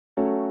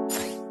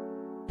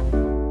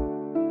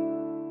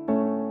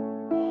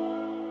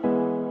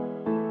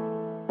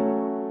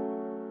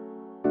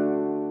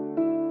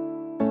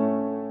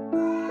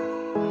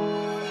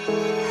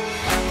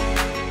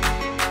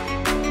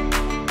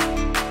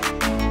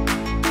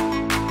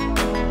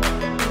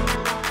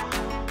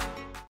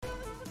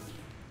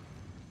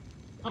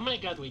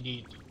that we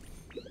did.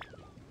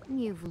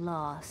 You've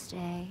lost,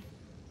 eh?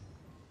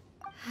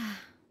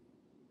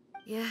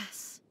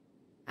 Yes,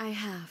 I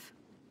have.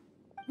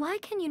 Why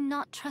can you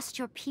not trust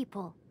your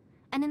people,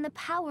 and in the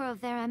power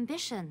of their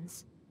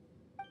ambitions?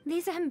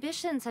 These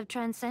ambitions have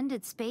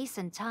transcended space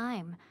and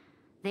time.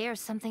 They are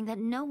something that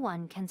no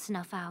one can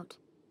snuff out.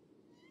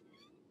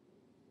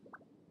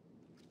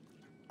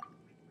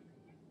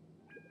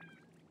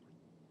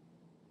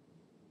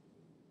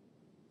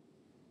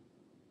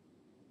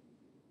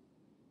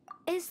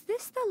 Is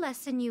this the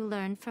lesson you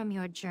learned from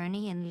your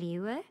journey in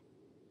Liyue?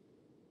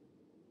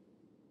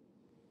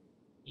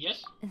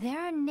 Yes? There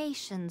are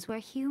nations where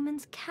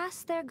humans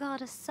cast their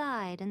god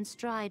aside and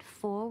stride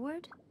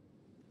forward.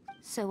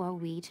 So are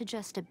we to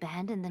just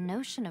abandon the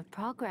notion of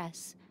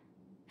progress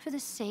for the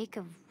sake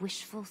of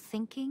wishful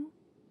thinking?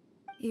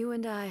 You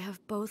and I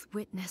have both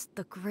witnessed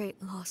the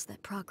great loss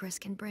that progress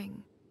can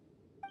bring.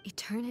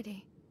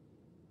 Eternity.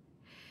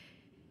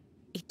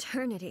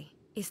 Eternity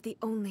is the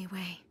only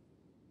way.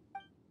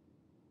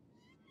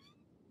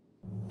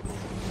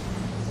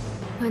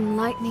 When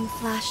lightning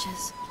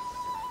flashes,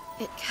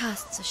 it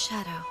casts a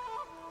shadow.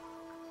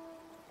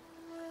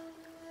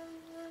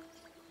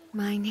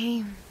 My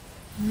name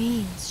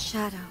means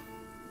shadow.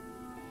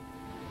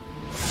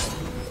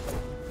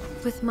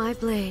 With my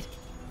blade,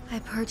 I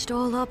purged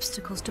all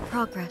obstacles to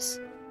progress.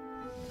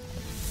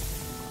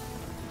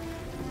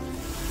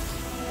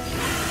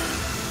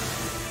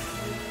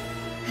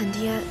 And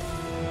yet,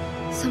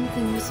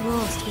 something was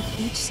lost with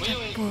each step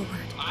forward.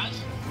 What?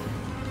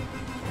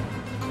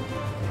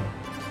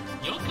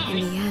 You In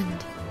okay? the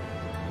end,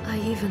 I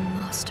even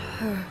lost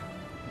her.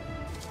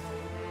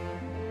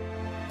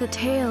 The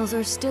tales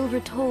are still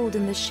retold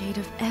in the shade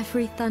of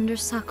every Thunder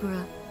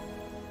Sakura.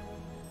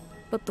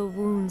 But the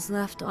wounds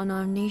left on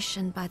our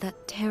nation by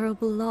that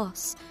terrible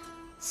loss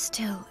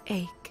still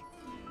ache.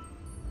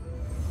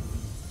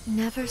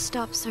 Never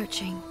stop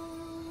searching,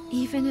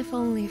 even if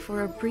only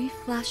for a brief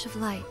flash of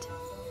light.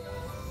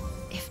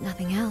 If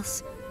nothing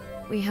else,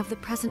 we have the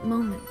present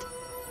moment.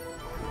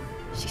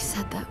 She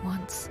said that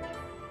once.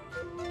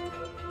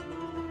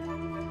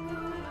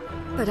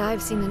 But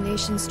I've seen a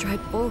nation stride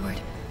forward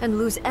and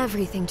lose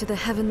everything to the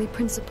heavenly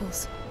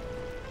principles.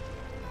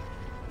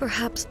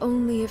 Perhaps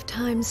only if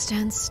time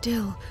stands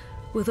still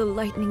will the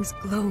lightning's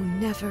glow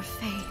never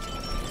fade.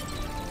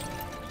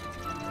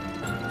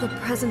 The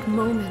present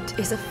moment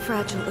is a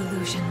fragile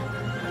illusion.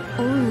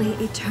 Only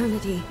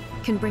eternity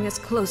can bring us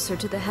closer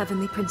to the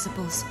heavenly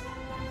principles.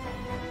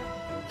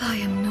 I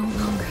am no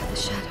longer the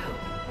shadow.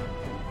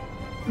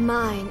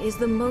 Mine is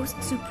the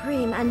most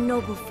supreme and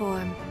noble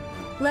form.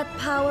 Let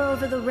power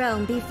over the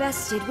realm be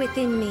vested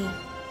within me.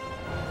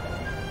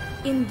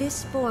 In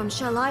this form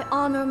shall I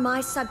honor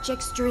my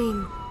subjects'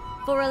 dream,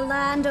 for a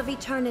land of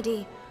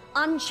eternity,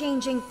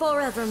 unchanging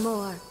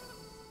forevermore.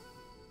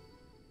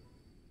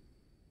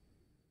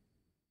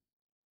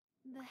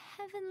 The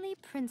heavenly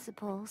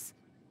principles.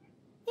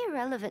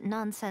 Irrelevant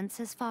nonsense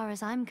as far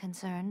as I'm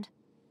concerned.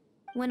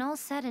 When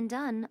all's said and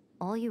done,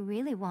 all you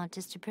really want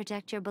is to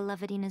protect your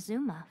beloved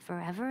Inazuma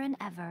forever and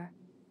ever.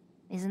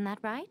 Isn't that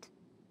right?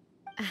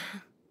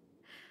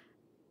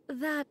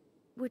 That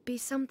would be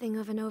something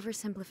of an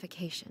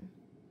oversimplification.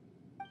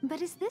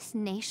 But is this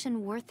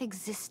nation worth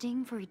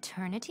existing for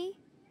eternity?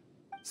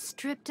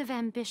 Stripped of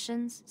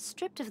ambitions,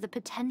 stripped of the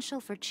potential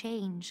for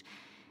change,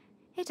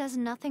 it does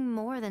nothing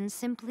more than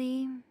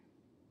simply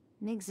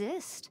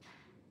exist.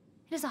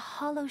 It is a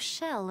hollow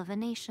shell of a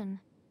nation.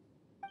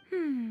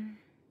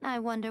 I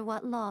wonder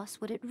what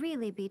loss would it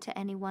really be to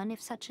anyone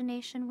if such a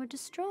nation were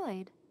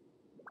destroyed?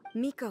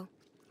 Miko,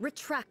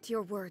 retract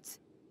your words.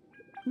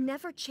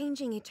 Never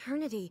changing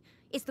eternity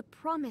is the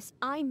promise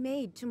I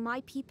made to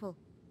my people.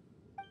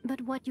 But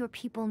what your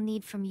people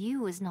need from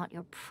you is not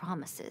your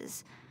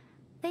promises.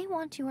 They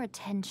want your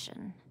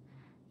attention.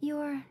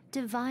 Your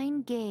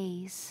divine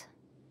gaze.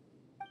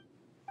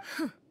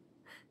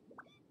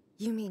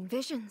 You mean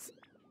visions?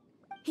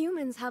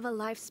 Humans have a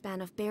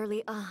lifespan of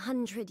barely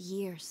 100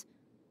 years.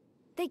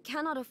 They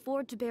cannot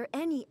afford to bear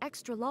any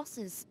extra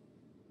losses.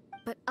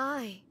 But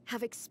I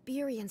have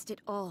experienced it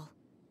all.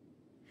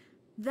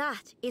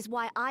 That is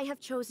why I have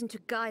chosen to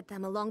guide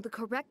them along the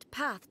correct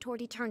path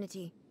toward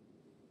eternity.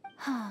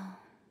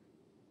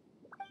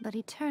 But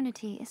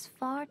eternity is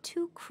far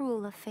too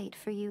cruel a fate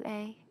for you,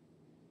 eh?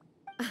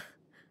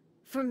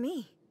 For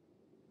me?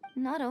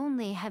 Not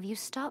only have you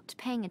stopped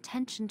paying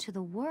attention to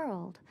the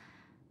world,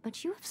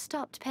 but you have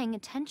stopped paying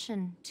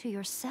attention to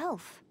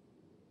yourself.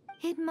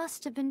 It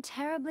must have been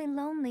terribly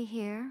lonely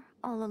here,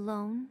 all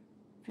alone,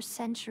 for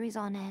centuries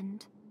on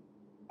end.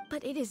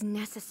 But it is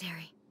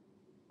necessary.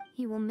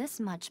 You will miss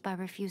much by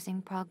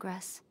refusing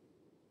progress.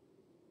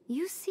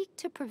 You seek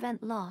to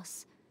prevent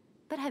loss,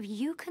 but have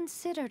you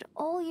considered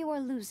all you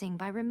are losing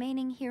by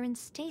remaining here in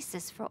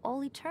stasis for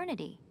all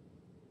eternity?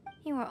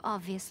 You are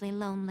obviously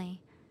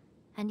lonely,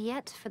 and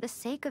yet for the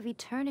sake of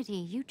eternity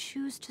you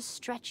choose to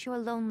stretch your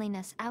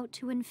loneliness out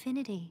to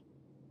infinity.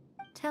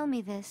 Tell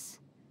me this.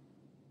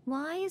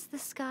 Why is the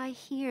sky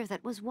here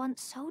that was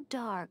once so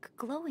dark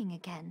glowing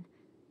again?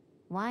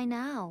 Why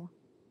now?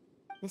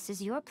 This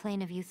is your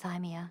plane of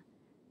euthymia.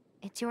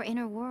 It's your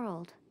inner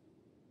world.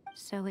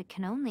 So it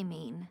can only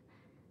mean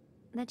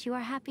that you are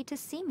happy to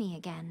see me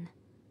again.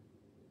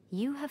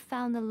 You have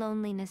found the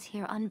loneliness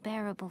here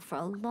unbearable for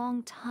a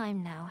long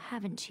time now,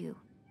 haven't you?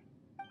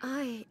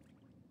 I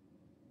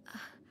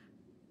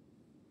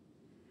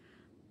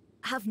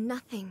have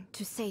nothing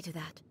to say to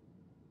that.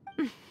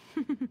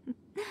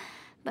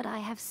 But I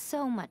have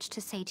so much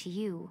to say to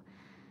you.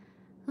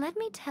 Let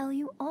me tell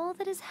you all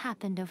that has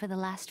happened over the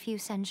last few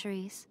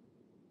centuries.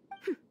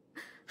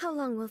 How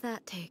long will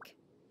that take?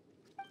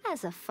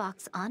 As a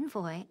Fox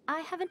envoy, I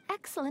have an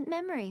excellent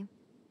memory.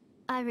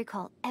 I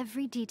recall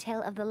every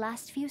detail of the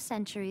last few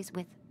centuries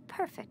with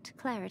perfect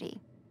clarity.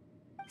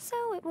 So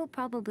it will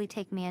probably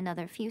take me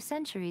another few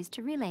centuries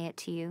to relay it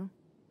to you.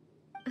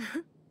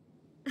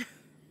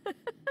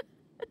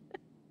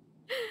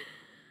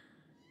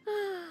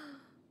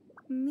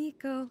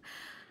 Miko,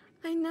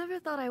 I never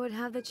thought I would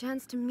have the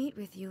chance to meet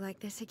with you like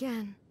this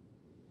again.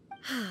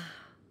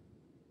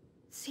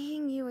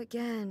 Seeing you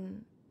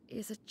again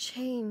is a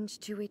change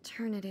to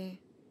eternity.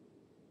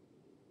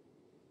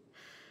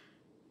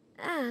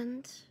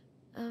 And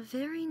a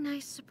very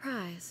nice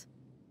surprise.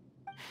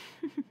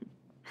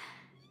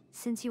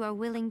 Since you are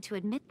willing to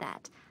admit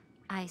that,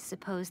 I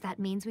suppose that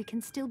means we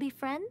can still be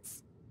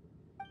friends?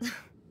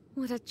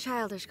 What a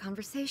childish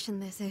conversation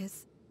this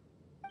is.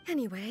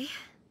 Anyway,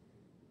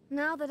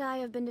 now that I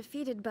have been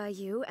defeated by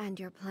you and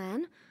your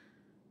plan,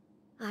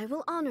 I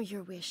will honor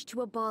your wish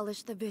to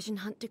abolish the Vision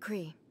Hunt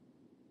decree.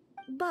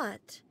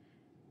 But,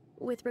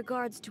 with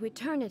regards to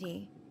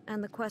eternity,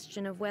 and the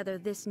question of whether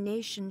this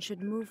nation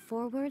should move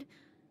forward,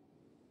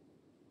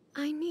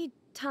 I need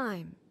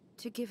time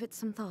to give it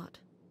some thought.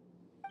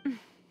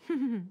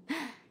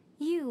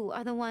 You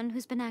are the one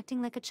who's been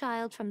acting like a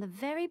child from the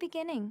very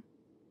beginning.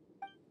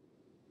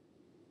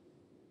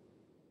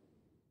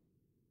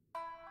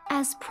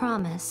 As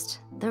promised,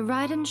 the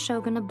Raiden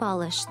Shogun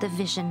abolished the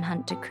Vision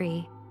Hunt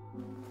decree.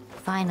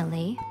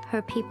 Finally,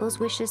 her people's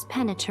wishes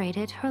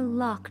penetrated her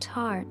locked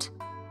heart.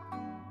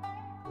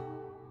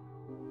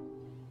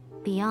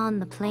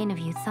 Beyond the plane of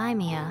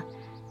euthymia,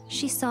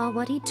 she saw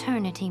what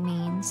eternity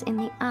means in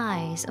the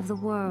eyes of the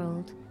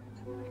world.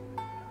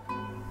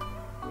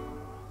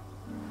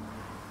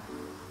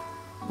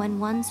 When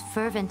one's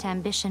fervent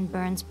ambition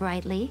burns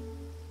brightly,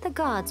 the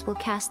gods will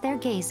cast their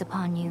gaze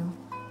upon you.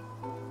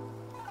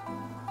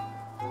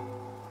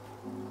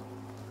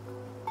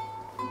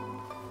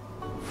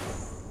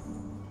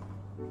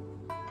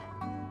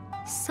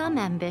 Some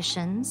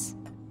ambitions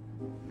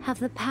have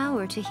the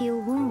power to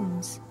heal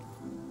wounds,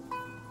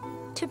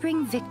 to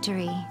bring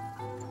victory,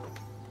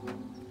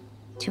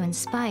 to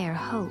inspire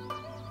hope.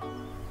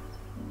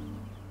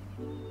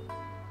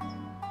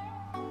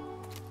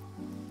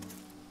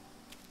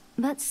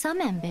 But some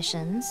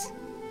ambitions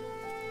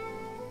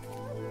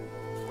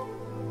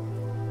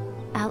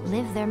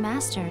outlive their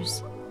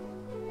masters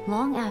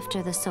long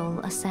after the soul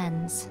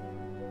ascends.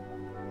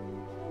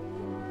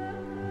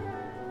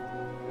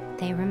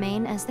 They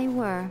remain as they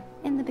were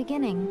in the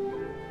beginning.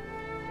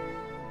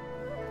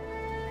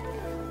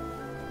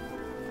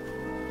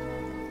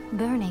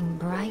 Burning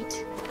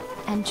bright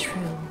and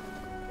true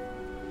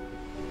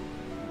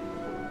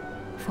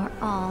for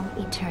all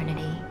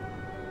eternity.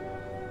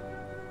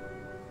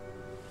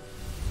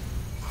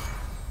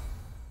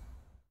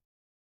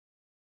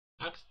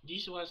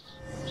 This was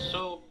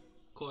so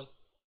cool.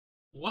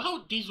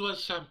 Wow, this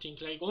was something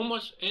like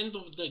almost end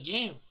of the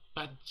game,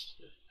 but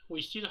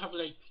we still have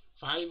like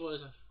 5 or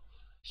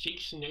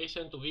 6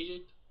 nations to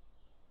visit.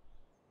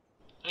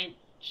 I'm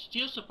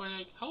still surprised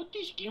like how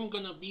this game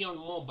gonna be on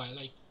mobile.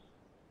 Like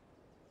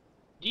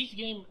this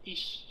game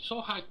is so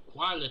high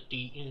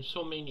quality in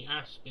so many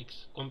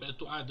aspects compared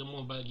to other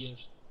mobile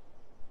games.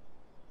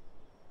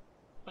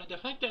 But the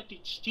fact that it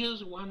still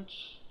wants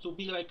to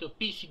be like a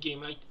PC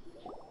game, like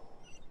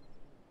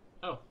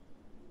oh.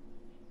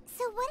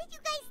 So what did you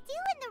guys do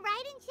in the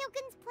Raiden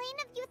Shogun's plane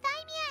of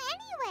euthymia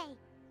anyway?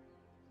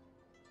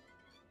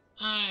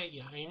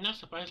 Yeah, I'm not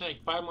surprised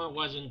like Parma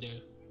wasn't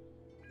there.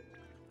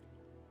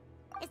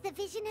 Is the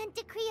Vision Hunt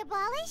decree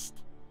abolished?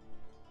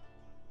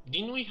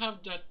 Didn't we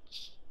have that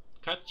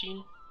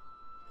cutscene?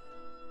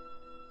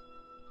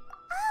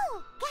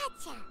 Oh,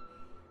 gotcha.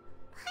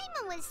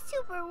 Paimon was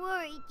super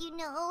worried, you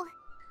know.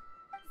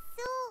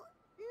 So,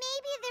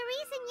 maybe the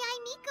reason Yae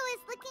Miko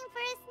is looking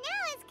for us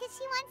now is because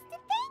she wants to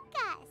thank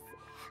us.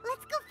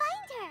 Let's go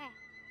find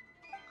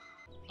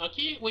her.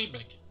 Okay, way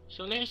back.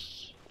 So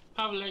let's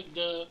have like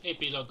the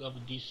epilogue of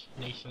this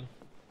nation.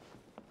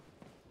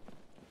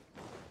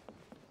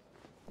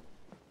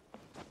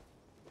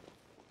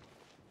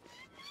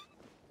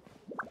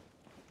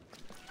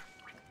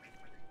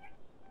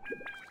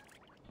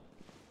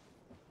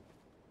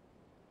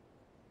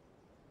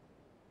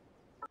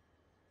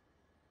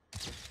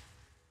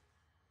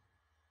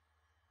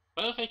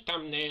 Perfect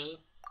thumbnail.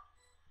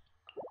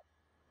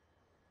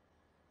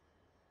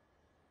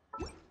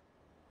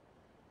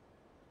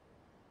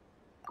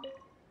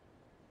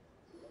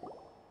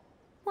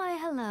 Why,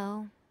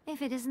 hello.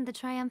 If it isn't the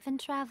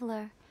triumphant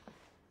traveler.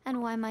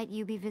 And why might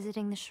you be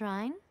visiting the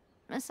shrine?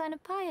 A sign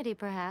of piety,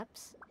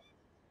 perhaps?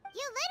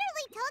 You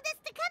literally told us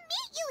to come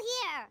meet you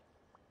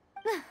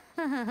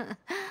here!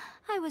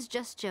 I was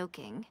just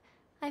joking.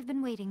 I've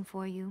been waiting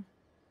for you.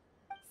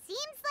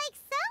 Seems like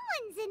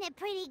someone's in a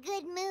pretty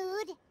good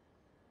mood.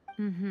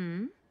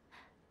 Mm-hmm.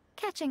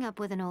 Catching up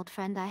with an old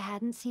friend I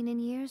hadn't seen in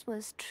years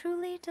was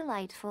truly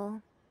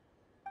delightful.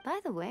 By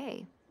the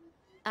way,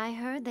 I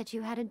heard that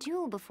you had a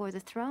duel before the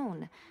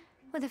throne,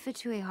 with a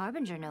Fatui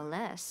Harbinger no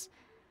less.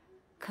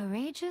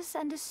 Courageous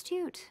and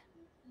astute.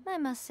 I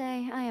must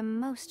say, I am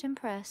most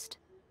impressed.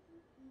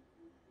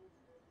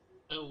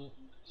 Oh,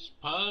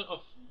 spur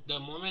of the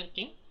moment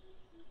thing?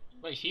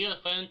 Is he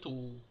referring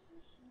to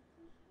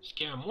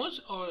Scaramouche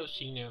or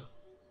Senior?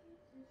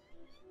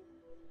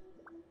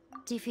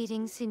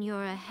 Defeating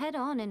Signora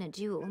head-on in a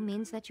duel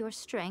means that your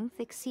strength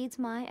exceeds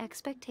my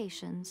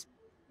expectations.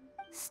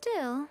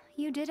 Still,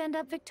 you did end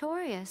up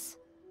victorious.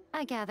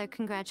 I gather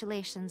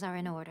congratulations are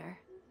in order.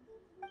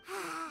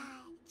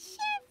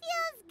 Sure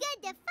feels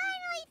good to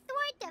finally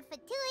thwart the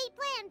Fatui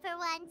plan for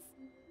once.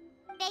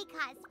 They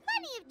caused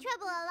plenty of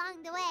trouble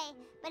along the way,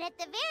 but at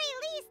the very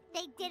least,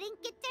 they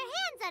didn't get their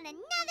hands on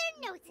another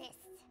Gnosis.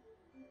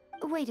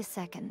 Wait a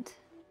second.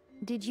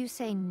 Did you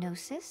say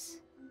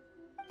Gnosis?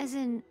 As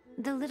in,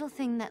 the little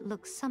thing that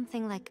looks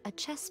something like a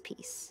chess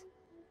piece?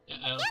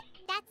 Uh-oh. Yep,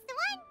 that's the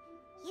one.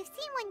 You've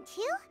seen one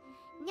too?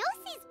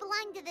 Gnosis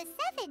belong to the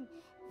Seven.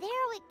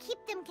 They're what keep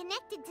them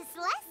connected to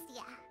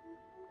Celestia.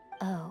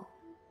 Oh.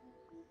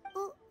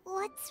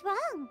 What's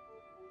wrong?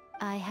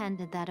 I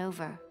handed that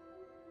over.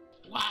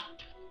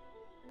 What?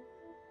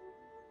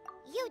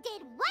 You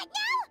did what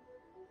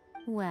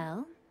now?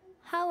 Well,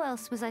 how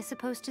else was I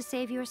supposed to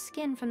save your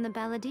skin from the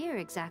balladeer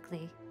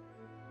exactly?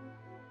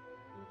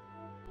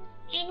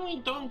 And we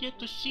don't get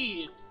to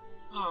see it.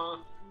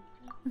 Aw.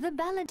 The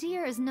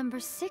balladeer is number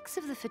 6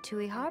 of the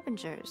Fatui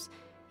Harbingers.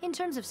 In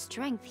terms of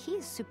strength, he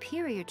is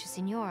superior to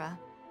Signora.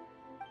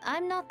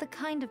 I'm not the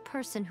kind of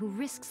person who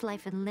risks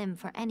life and limb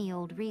for any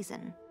old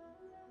reason.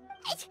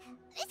 You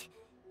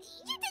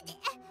did...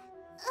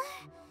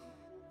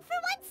 for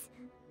once,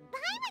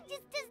 Paimon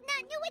just does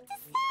not know what to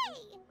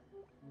say.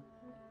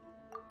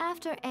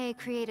 After A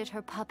created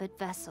her puppet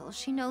vessel,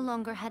 she no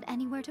longer had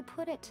anywhere to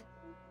put it.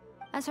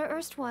 As her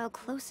erstwhile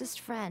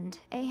closest friend,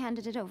 A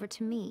handed it over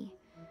to me,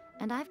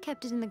 and I've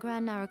kept it in the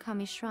Grand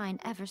Narukami Shrine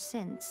ever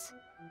since.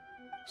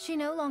 She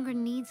no longer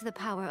needs the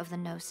power of the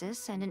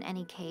Gnosis, and in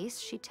any case,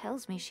 she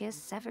tells me she has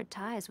severed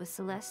ties with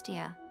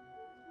Celestia.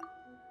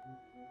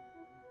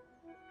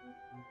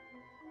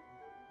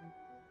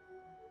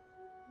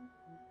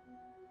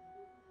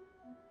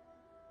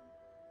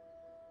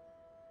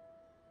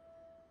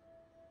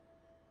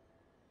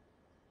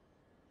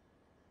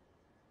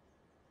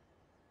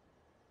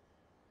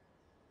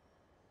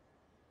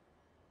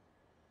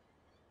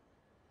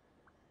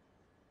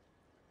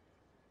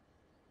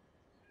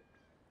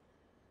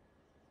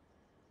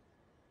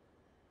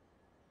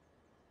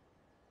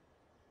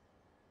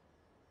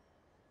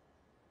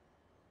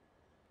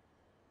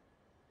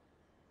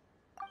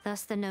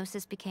 Thus, the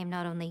Gnosis became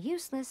not only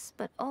useless,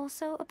 but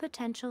also a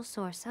potential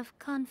source of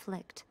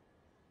conflict.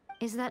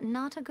 Is that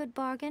not a good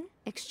bargain,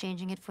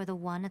 exchanging it for the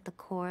one at the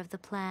core of the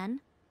plan?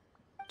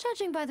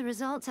 Judging by the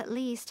results, at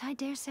least, I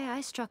dare say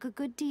I struck a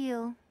good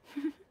deal.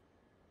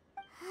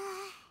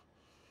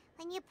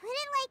 When you put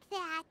it like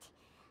that,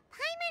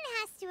 Paimon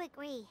has to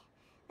agree.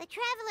 The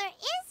Traveler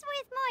is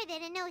worth more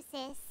than a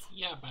Gnosis.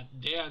 Yeah, but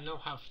they are now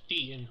have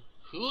tea, and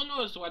who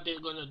knows what they're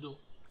gonna do.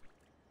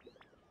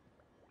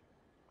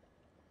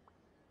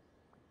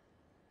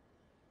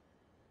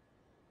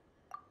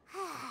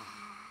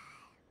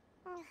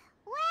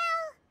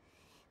 Well,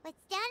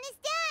 what's done is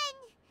done.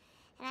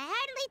 And I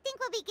hardly think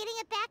we'll be getting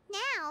it back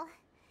now.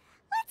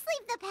 Let's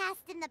leave the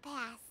past in the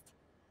past.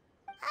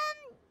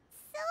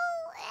 So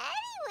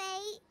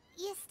anyway,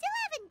 you still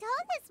haven't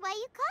told us why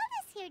you called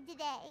us here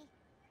today.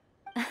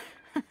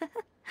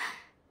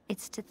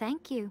 It's to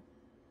thank you.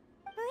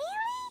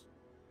 Really?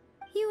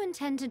 You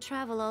intend to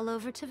travel all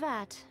over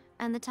Teyvat,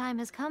 and the time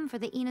has come for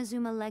the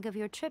Inazuma leg of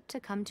your trip to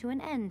come to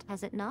an end,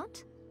 has it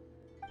not?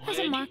 As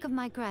a mark of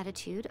my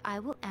gratitude, I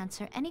will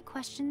answer any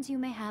questions you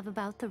may have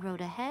about the road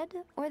ahead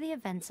or the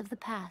events of the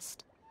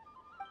past.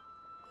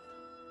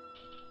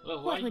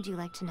 Well, What would you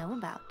like to know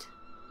about?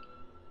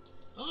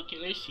 Okay,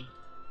 let's see.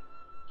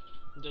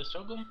 The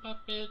Shogun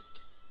puppet.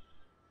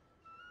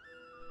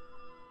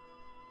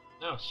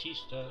 Oh,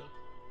 sister.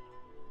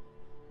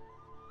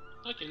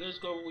 Okay, let's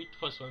go with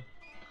first one.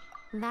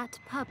 That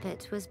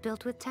puppet was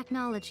built with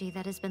technology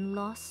that has been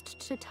lost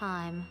to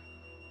time.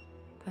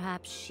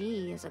 Perhaps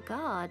she, as a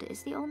god,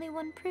 is the only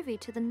one privy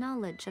to the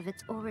knowledge of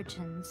its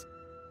origins.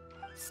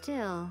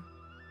 Still,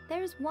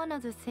 there is one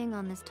other thing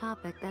on this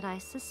topic that I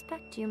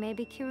suspect you may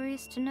be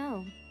curious to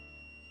know.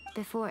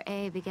 Before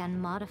A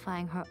began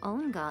modifying her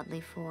own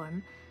godly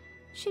form,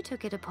 she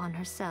took it upon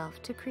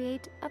herself to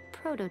create a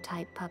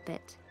prototype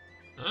puppet.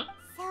 Huh?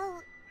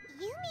 So,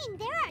 you mean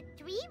there are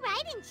 3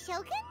 Raiden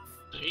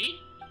Shoguns? 3?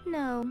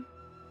 No,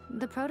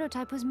 the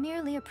prototype was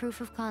merely a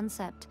proof of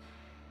concept.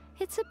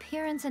 Its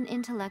appearance and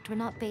intellect were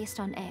not based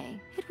on A.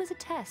 It was a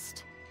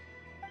test.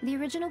 The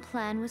original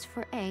plan was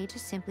for A to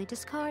simply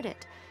discard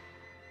it.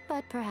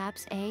 But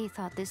perhaps A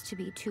thought this to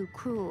be too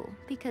cruel,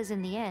 because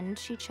in the end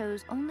she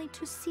chose only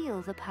to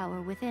seal the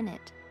power within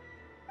it.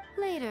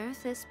 Later,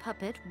 this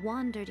puppet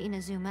wandered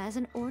Inazuma as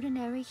an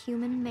ordinary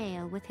human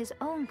male with his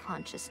own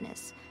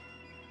consciousness,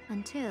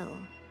 until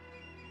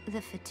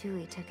the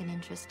Fatui took an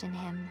interest in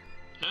him.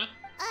 Huh?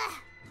 Ugh,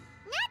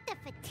 not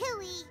the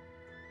Fatui.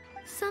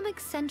 Some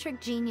eccentric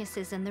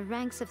geniuses in the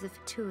ranks of the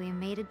Fatui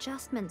made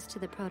adjustments to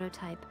the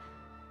prototype,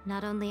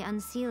 not only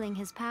unsealing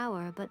his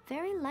power, but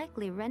very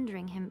likely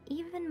rendering him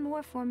even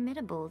more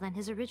formidable than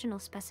his original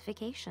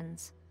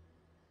specifications.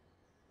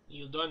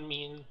 You don't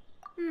mean...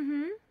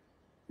 Mm-hmm.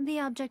 The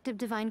object of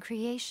divine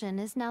creation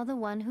is now the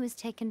one who has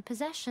taken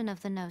possession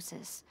of the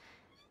Gnosis,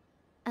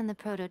 and the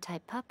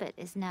prototype puppet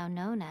is now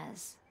known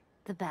as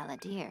the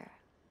Balladeer.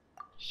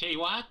 Say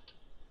what?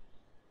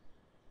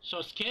 So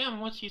Scam,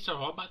 what's he's a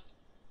robot?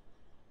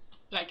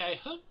 Like I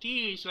heard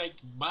he is like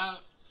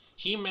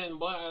him and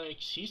Boa are like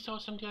sister or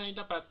something like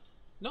that, but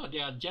no,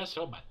 they are just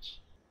robots.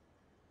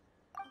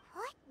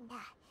 What the?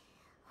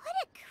 What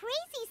a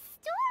crazy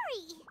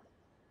story!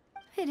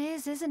 It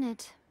is, isn't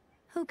it?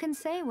 Who can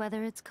say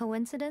whether it's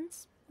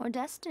coincidence or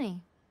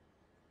destiny?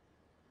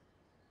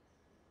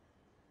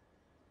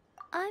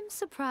 I'm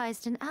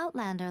surprised an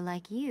outlander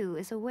like you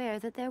is aware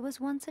that there was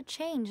once a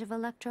change of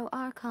Electro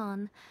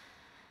Archon.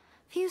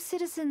 Few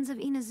citizens of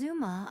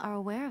Inazuma are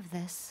aware of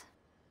this.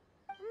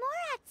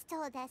 Morat's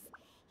told us.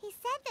 He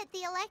said that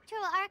the Electro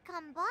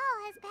Archon Ball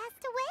has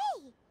passed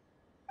away.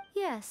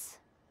 Yes.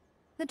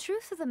 The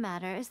truth of the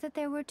matter is that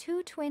there were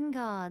two twin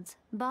gods,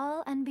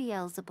 Baal and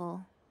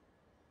Beelzebul.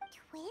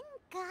 Twin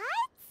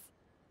gods?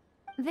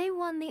 They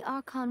won the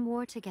Archon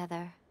War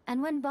together,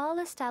 and when Baal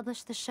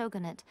established the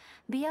shogunate,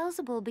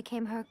 Beelzebul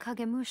became her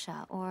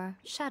Kagemusha, or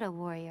shadow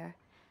warrior.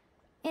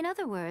 In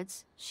other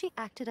words, she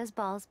acted as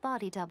Baal's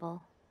body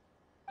double.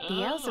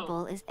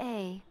 Beelzebul is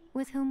A,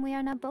 with whom we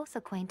are now both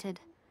acquainted.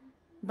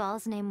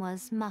 Baal's name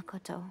was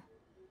Makoto.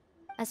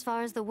 As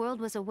far as the world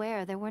was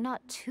aware, there were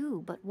not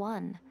two, but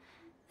one.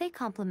 They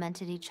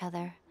complemented each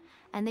other,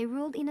 and they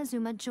ruled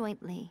Inazuma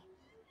jointly,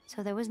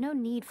 so there was no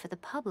need for the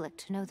public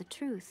to know the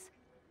truth.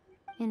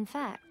 In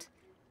fact,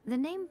 the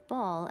name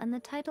Baal and the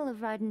title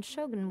of Raiden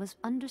Shogun was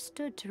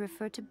understood to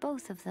refer to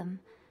both of them.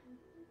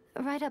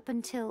 Right up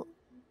until...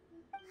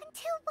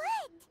 Until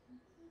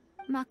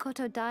what?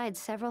 Makoto died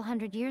several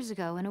hundred years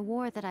ago in a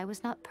war that I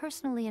was not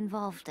personally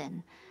involved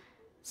in.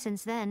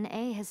 Since then,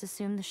 A has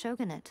assumed the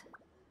shogunate.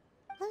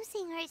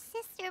 Losing her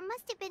sister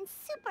must have been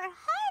super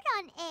hard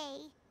on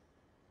A.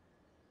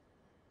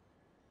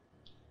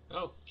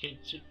 Okay,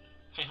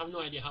 I have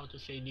no idea how to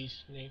say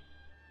this name.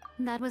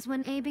 That was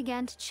when A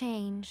began to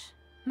change.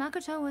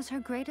 Makoto was her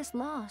greatest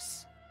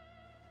loss.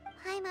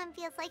 Paimon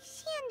feels like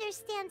she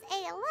understands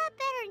A a lot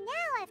better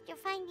now after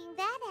finding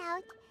that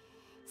out.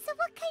 So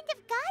what kind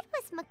of god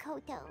was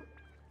Makoto?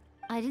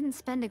 I didn't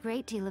spend a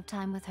great deal of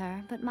time with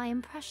her, but my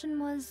impression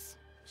was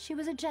she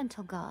was a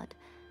gentle god,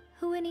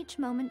 who in each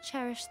moment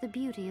cherished the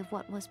beauty of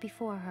what was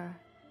before her.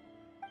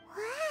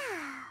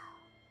 Wow.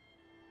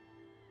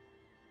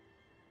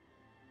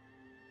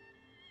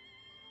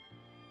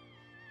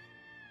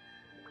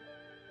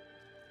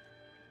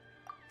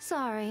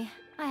 Sorry,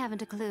 I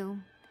haven't a clue.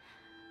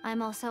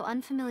 I'm also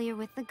unfamiliar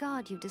with the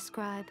god you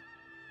describe.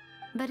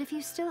 But if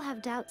you still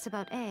have doubts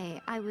about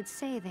A, I would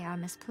say they are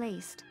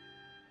misplaced.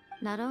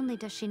 Not only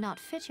does she not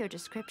fit your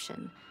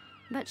description,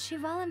 but she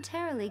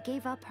voluntarily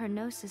gave up her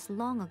gnosis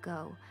long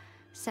ago,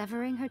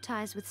 severing her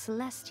ties with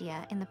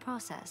Celestia in the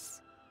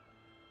process.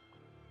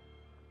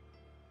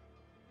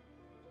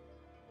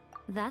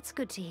 That's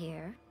good to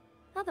hear.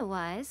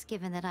 Otherwise,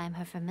 given that I'm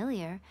her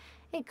familiar,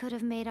 it could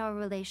have made our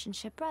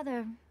relationship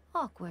rather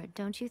awkward,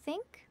 don't you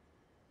think?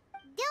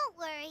 Don't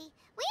worry.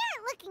 We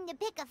aren't looking to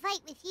pick a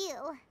fight with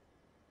you.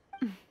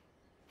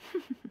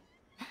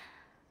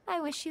 I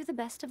wish you the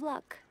best of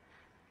luck.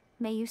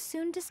 May you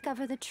soon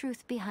discover the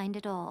truth behind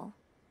it all.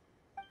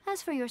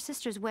 As for your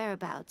sister's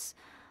whereabouts,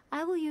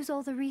 I will use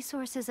all the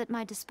resources at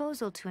my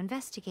disposal to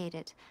investigate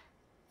it,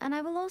 and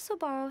I will also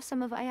borrow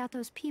some of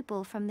Ayato's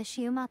people from the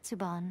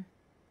Shiumatsuban.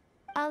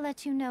 I'll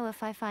let you know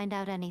if I find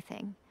out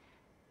anything.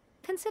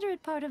 Consider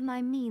it part of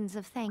my means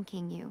of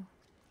thanking you.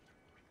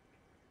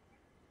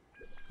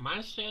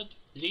 Man said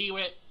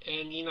Liyue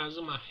and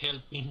Inazuma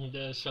helping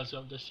the cells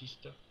of the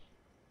sister.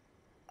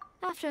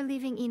 After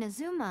leaving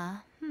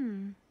Inazuma,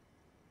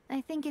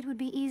 I think it would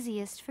be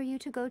easiest for you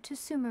to go to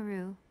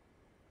Sumeru.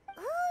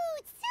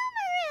 Ooh,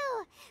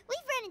 Sumeru!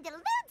 We've run into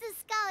loads of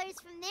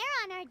scholars from there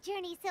on our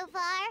journey so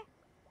far.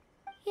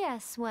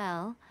 Yes,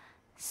 well,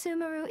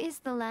 Sumeru is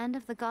the land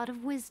of the god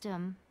of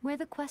wisdom, where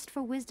the quest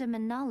for wisdom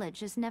and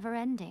knowledge is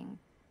never-ending.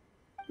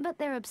 But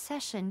their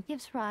obsession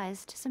gives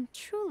rise to some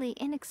truly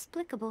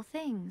inexplicable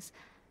things.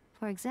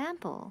 For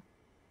example,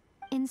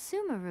 in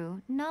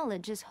Sumeru,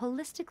 knowledge is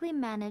holistically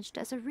managed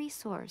as a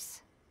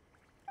resource.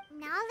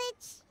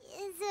 Knowledge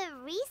is a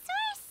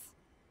resource?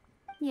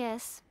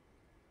 Yes.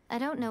 I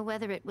don't know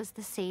whether it was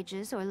the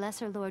sages or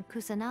Lesser Lord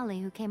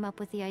Kusanali who came up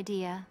with the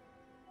idea.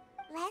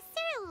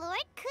 Lesser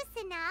Lord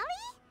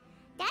Kusanali?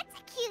 That's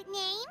a cute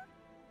name.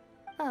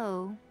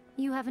 Oh,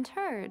 you haven't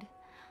heard.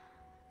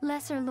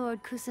 Lesser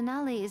Lord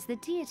Kusanali is the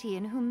deity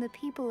in whom the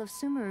people of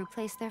Sumeru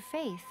place their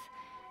faith.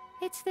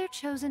 It's their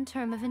chosen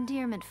term of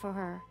endearment for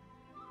her.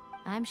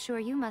 I'm sure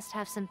you must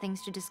have some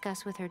things to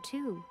discuss with her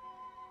too.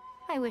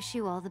 I wish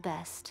you all the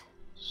best.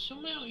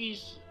 Sumeru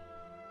is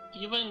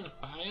even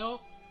Pio,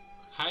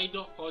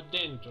 Haido, or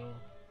Dendro.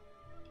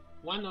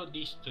 One of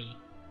these three.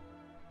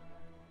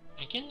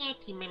 I cannot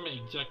remember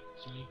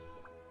exactly.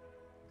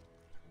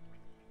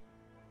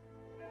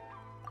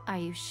 Are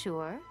you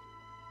sure?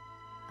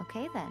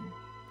 Okay then.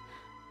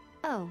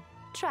 Oh,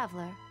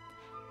 Traveler.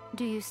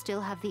 Do you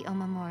still have the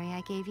Omamori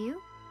I gave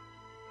you?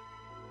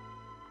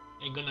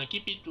 I'm gonna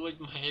keep it with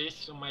my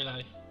rest of my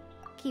life.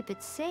 Keep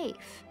it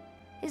safe.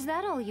 Is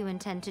that all you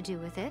intend to do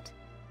with it?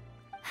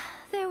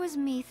 There was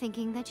me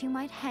thinking that you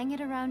might hang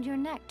it around your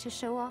neck to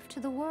show off to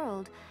the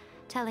world,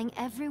 telling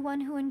everyone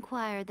who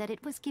inquired that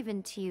it was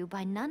given to you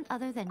by none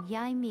other than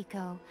Yae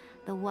Miko,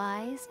 the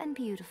wise and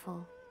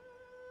beautiful.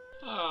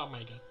 Oh my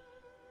god.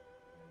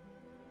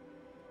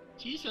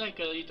 She's like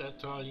a little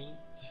trolling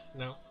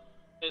now.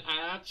 And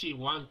I actually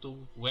want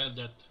to wear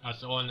that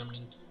as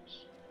ornament.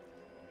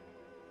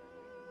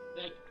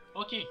 Like,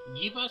 okay,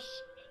 give us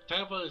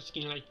traveler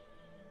skin like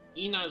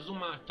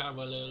Inazuma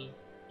Traveler,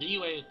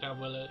 Riway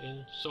Traveler,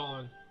 and so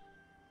on.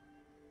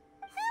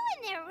 Who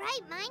in their right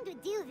mind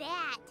would do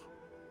that?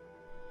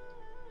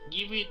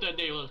 Give it a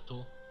day or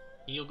two.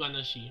 You're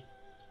gonna see.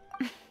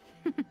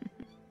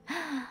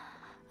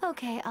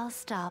 Okay, I'll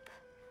stop.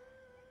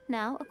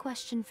 Now, a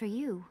question for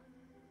you.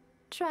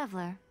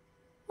 Traveler,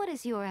 what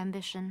is your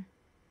ambition?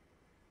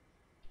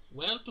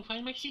 Well, to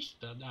find my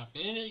sister. That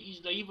apparently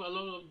is the evil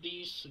lord of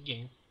this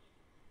game.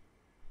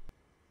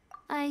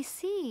 I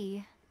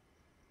see.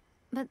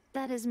 But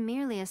that is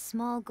merely a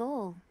small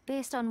goal,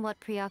 based on what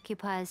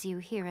preoccupies you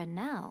here and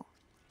now.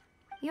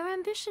 Your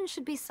ambition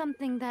should be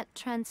something that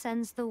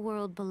transcends the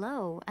world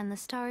below and the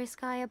starry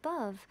sky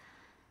above.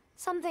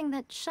 Something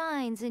that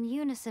shines in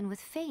unison with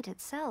fate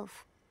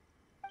itself.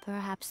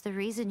 Perhaps the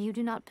reason you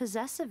do not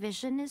possess a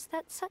vision is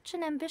that such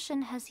an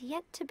ambition has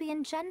yet to be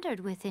engendered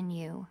within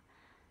you.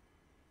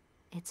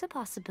 It's a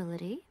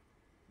possibility.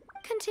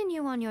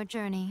 Continue on your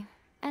journey,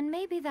 and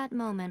maybe that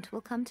moment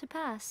will come to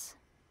pass.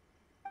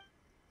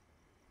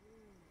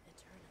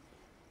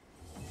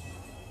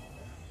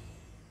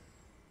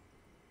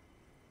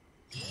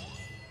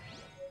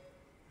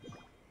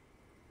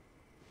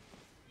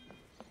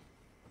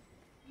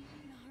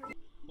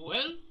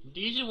 Well,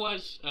 this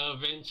was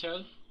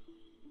Venture.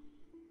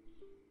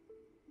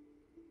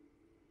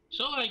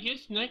 So I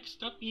guess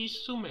next up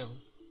is Sumeru.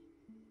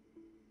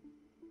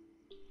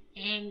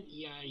 And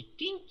yeah, I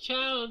think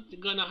Child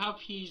gonna have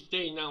his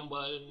day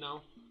number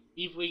now.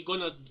 If we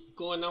gonna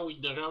go now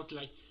with the route,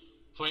 like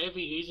for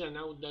every reason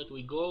now that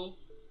we go,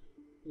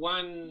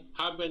 one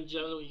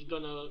Harbinger is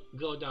gonna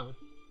go down.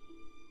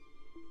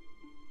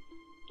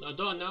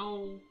 Although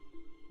now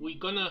we're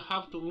gonna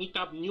have to meet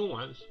up new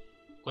ones.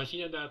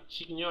 Consider that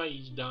Signora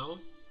is down,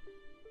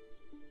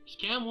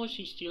 Scamus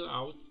is still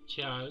out,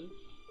 Child,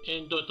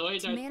 and Dotoi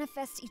To that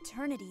manifest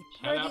eternity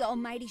per the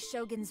Almighty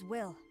Shogun's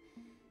will.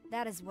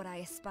 That is what I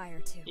aspire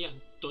to. yeah,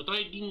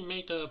 Dotoi didn't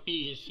make a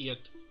appearance yet.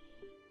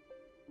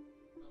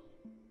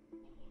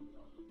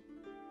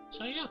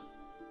 So yeah,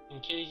 in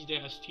case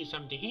there's still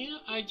something here,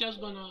 I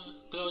just gonna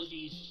close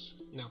this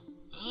now.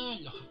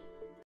 Aloha.